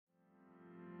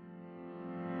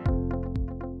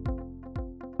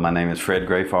My name is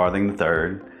Farthing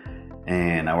III,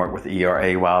 and I work with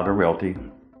ERA Wilder Realty,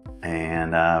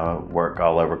 and I work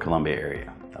all over Columbia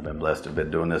area. I've been blessed to have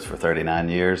been doing this for 39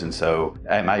 years, and so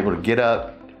I'm able to get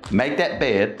up, make that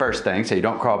bed first thing so you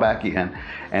don't crawl back in,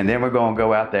 and then we're going to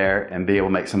go out there and be able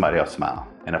to make somebody else smile.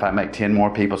 And if I make 10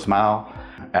 more people smile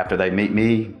after they meet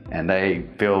me and they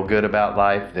feel good about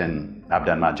life, then I've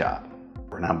done my job.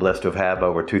 And I'm blessed to have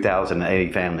over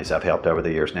 2,080 families I've helped over the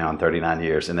years now in 39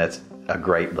 years, and that's a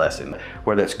great blessing.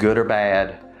 Whether it's good or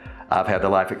bad, I've had the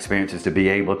life experiences to be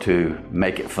able to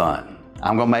make it fun.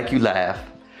 I'm gonna make you laugh.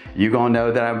 You're gonna know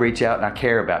that I reach out and I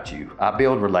care about you. I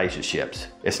build relationships.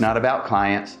 It's not about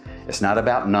clients, it's not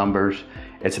about numbers,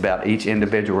 it's about each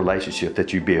individual relationship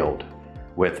that you build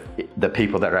with the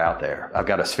people that are out there. I've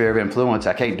got a sphere of influence.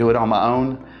 I can't do it on my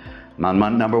own. My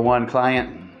number one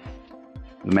client,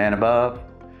 the man above.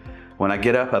 When I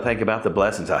get up, I think about the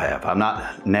blessings I have. I'm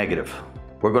not negative.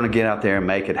 We're gonna get out there and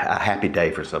make it a happy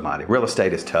day for somebody. Real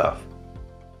estate is tough.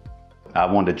 I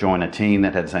wanted to join a team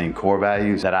that had the same core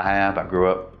values that I have. I grew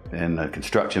up in the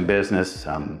construction business.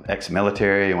 I'm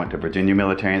ex-military. I went to Virginia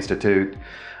Military Institute.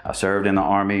 I served in the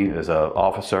Army as an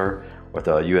officer with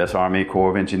the U.S. Army Corps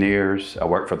of Engineers. I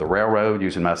worked for the railroad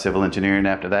using my civil engineering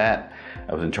after that.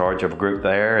 I was in charge of a group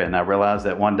there, and I realized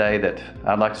that one day that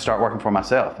I'd like to start working for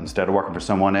myself instead of working for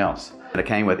someone else. I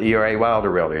came with ERA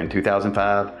Wilder Realty in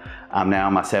 2005. I'm now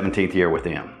in my 17th year with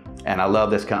them. And I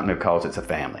love this company because it's a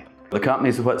family. The company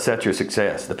is what sets your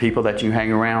success. The people that you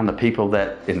hang around, the people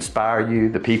that inspire you,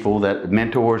 the people that,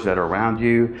 mentors that are around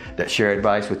you, that share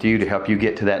advice with you to help you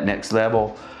get to that next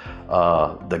level.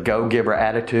 The go-giver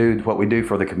attitude, what we do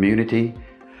for the community.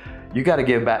 You got to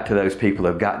give back to those people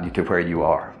who have gotten you to where you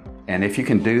are. And if you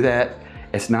can do that,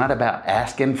 it's not about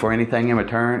asking for anything in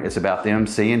return. It's about them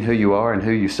seeing who you are and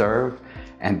who you serve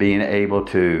and being able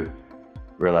to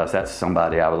realize that's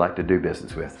somebody I would like to do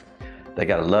business with. They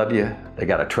got to love you, they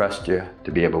got to trust you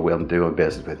to be able to willing to do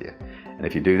business with you. And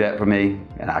if you do that for me,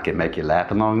 and I can make you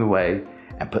laugh along the way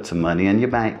and put some money in your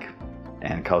bank,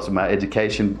 and because of my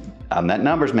education, I'm that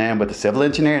numbers man with a civil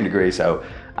engineering degree, so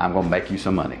I'm gonna make you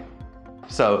some money.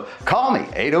 So call me,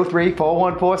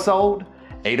 803-414-SOLD,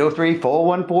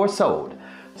 803-414-SOLD,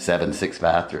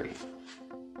 7653.